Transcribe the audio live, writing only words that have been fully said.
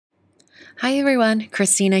Hi everyone,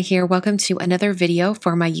 Christina here. Welcome to another video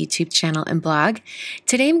for my YouTube channel and blog.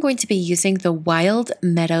 Today I'm going to be using the Wild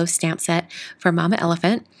Meadow stamp set for Mama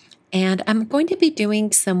Elephant, and I'm going to be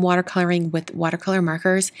doing some watercoloring with watercolor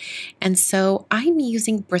markers. And so I'm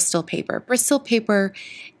using Bristol paper. Bristol paper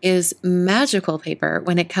is magical paper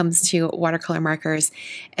when it comes to watercolor markers.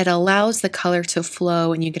 It allows the color to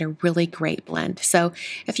flow and you get a really great blend. So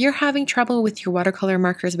if you're having trouble with your watercolor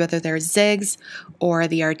markers, whether they're Zigs or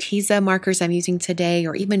the Arteza markers I'm using today,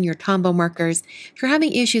 or even your Tombow markers, if you're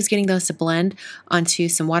having issues getting those to blend onto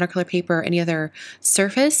some watercolor paper or any other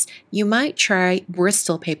surface, you might try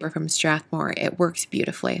Bristol paper from Strathmore. It works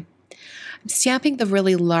beautifully. I'm stamping the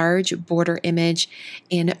really large border image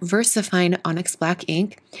in Versafine Onyx black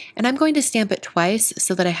ink, and I'm going to stamp it twice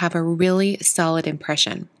so that I have a really solid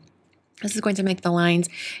impression. This is going to make the lines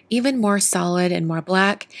even more solid and more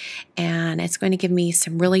black, and it's going to give me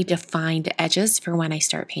some really defined edges for when I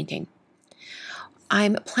start painting.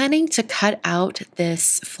 I'm planning to cut out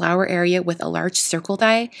this flower area with a large circle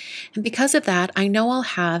die, and because of that, I know I'll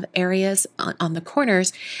have areas on the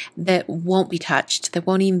corners that won't be touched, that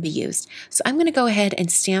won't even be used. So I'm going to go ahead and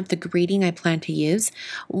stamp the greeting I plan to use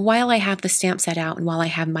while I have the stamp set out and while I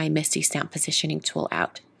have my MISTI stamp positioning tool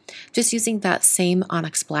out. Just using that same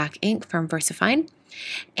Onyx black ink from Versafine,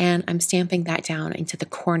 and I'm stamping that down into the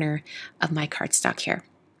corner of my cardstock here.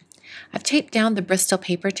 I've taped down the Bristol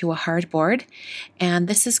paper to a hardboard, and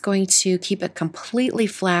this is going to keep it completely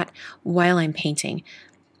flat while I'm painting.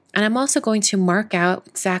 And I'm also going to mark out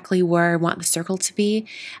exactly where I want the circle to be.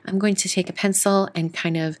 I'm going to take a pencil and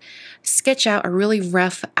kind of sketch out a really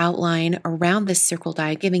rough outline around this circle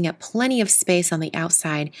die, giving it plenty of space on the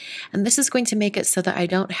outside. And this is going to make it so that I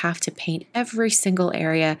don't have to paint every single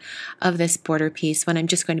area of this border piece when I'm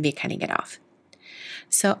just going to be cutting it off.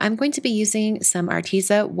 So I'm going to be using some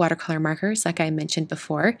Arteza watercolor markers, like I mentioned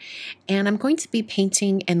before, and I'm going to be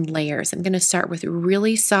painting in layers. I'm going to start with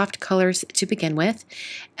really soft colors to begin with,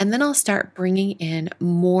 and then I'll start bringing in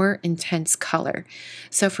more intense color.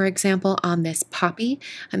 So for example, on this poppy,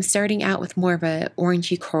 I'm starting out with more of an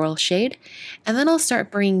orangey coral shade, and then I'll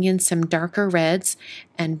start bringing in some darker reds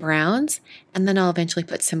and browns, and then I'll eventually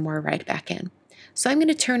put some more red back in. So I'm going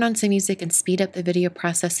to turn on some music and speed up the video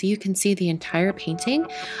process so you can see the entire painting.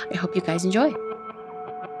 I hope you guys enjoy.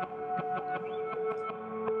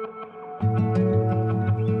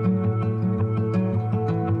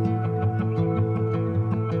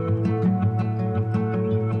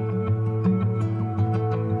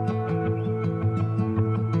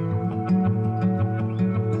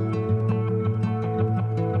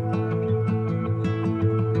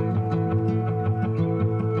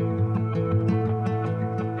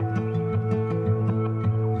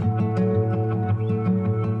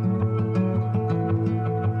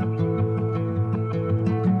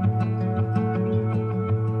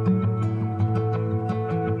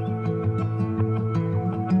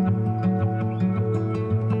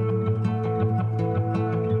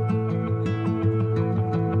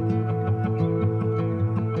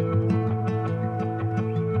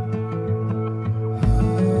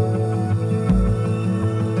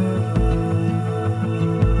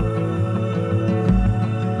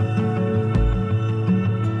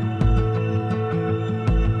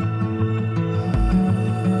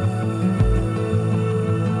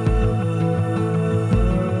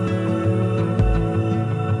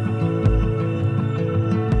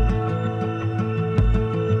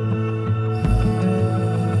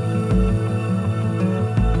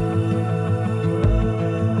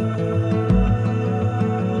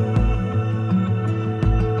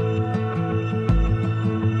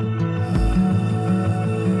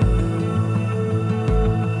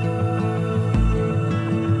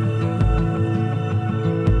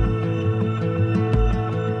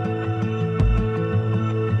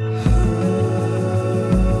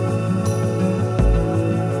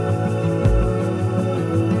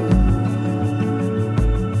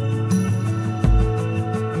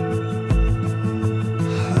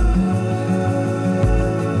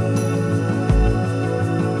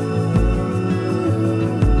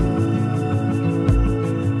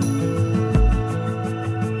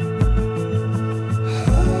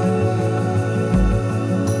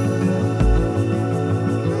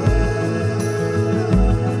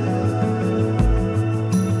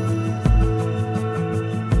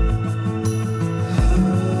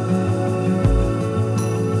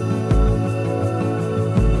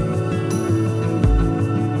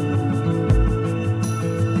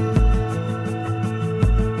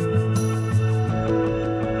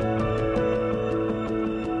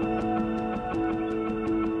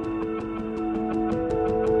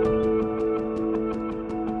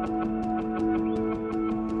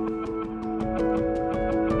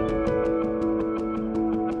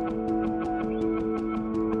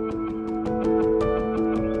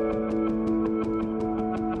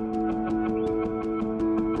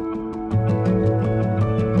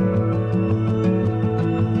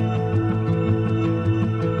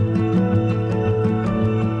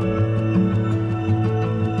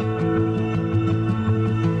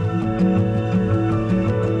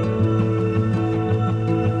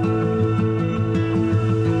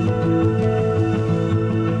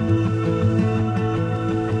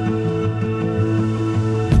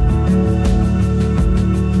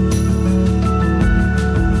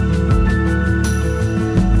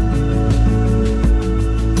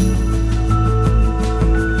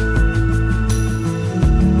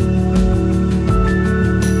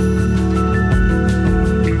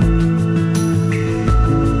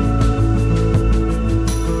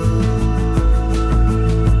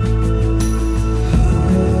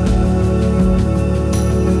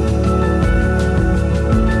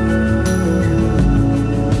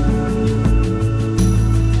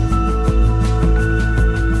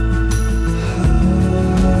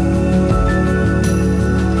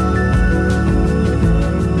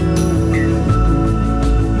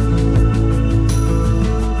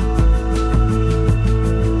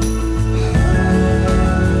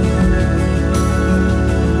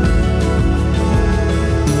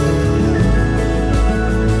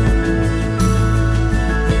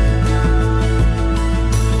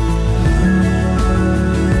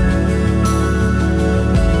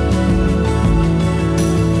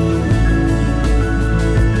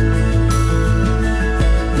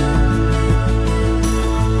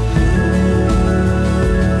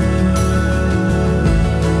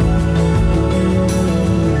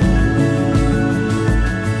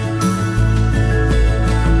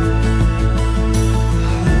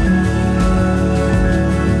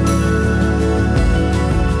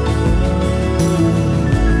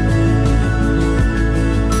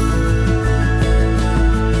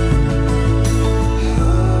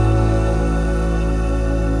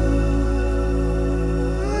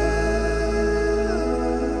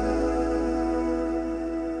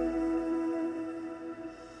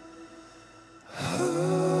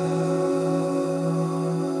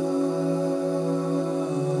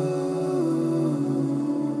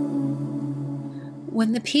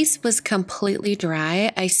 When the piece was completely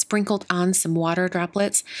dry, I sprinkled on some water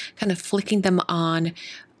droplets, kind of flicking them on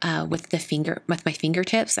with my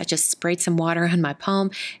fingertips. I just sprayed some water on my palm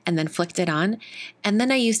and then flicked it on. And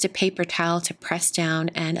then I used a paper towel to press down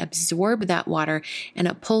and absorb that water, and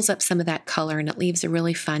it pulls up some of that color and it leaves a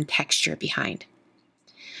really fun texture behind.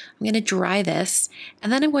 I'm going to dry this,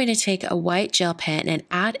 and then I'm going to take a white gel pen and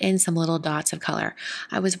add in some little dots of color.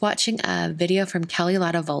 I was watching a video from Kelly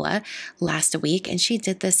Latavola last week, and she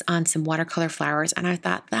did this on some watercolor flowers, and I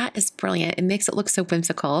thought that is brilliant. It makes it look so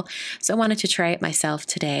whimsical, so I wanted to try it myself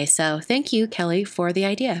today. So thank you, Kelly, for the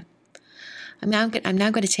idea. I'm now going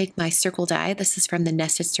to take my circle die. This is from the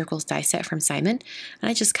Nested Circles die set from Simon,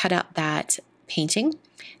 and I just cut out that painting.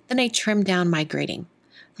 Then I trim down my grading.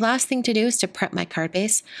 The last thing to do is to prep my card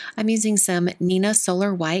base. I'm using some Nina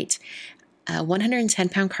Solar White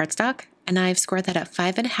 110-pound cardstock, and I've scored that at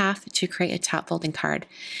 5.5 to create a top folding card.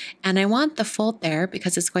 And I want the fold there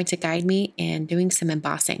because it's going to guide me in doing some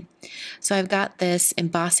embossing. So I've got this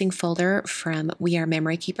embossing folder from We Are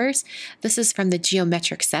Memory Keepers. This is from the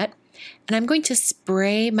Geometric set. And I'm going to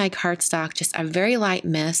spray my cardstock just a very light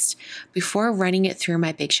mist before running it through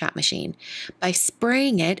my Big Shot machine. By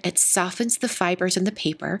spraying it, it softens the fibers in the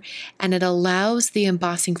paper, and it allows the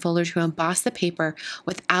embossing folder to emboss the paper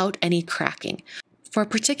without any cracking. For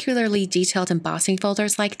particularly detailed embossing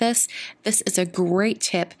folders like this is a great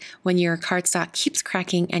tip when your cardstock keeps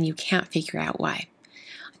cracking and you can't figure out why.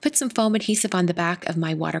 I put some foam adhesive on the back of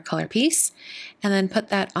my watercolor piece, and then put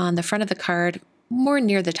that on the front of the card, more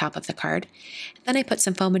near the top of the card. Then I put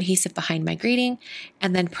some foam adhesive behind my greeting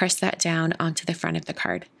and then press that down onto the front of the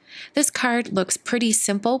card. This card looks pretty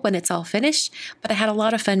simple when it's all finished, but I had a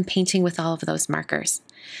lot of fun painting with all of those markers.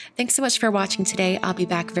 Thanks so much for watching today. I'll be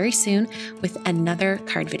back very soon with another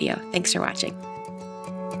card video. Thanks for watching.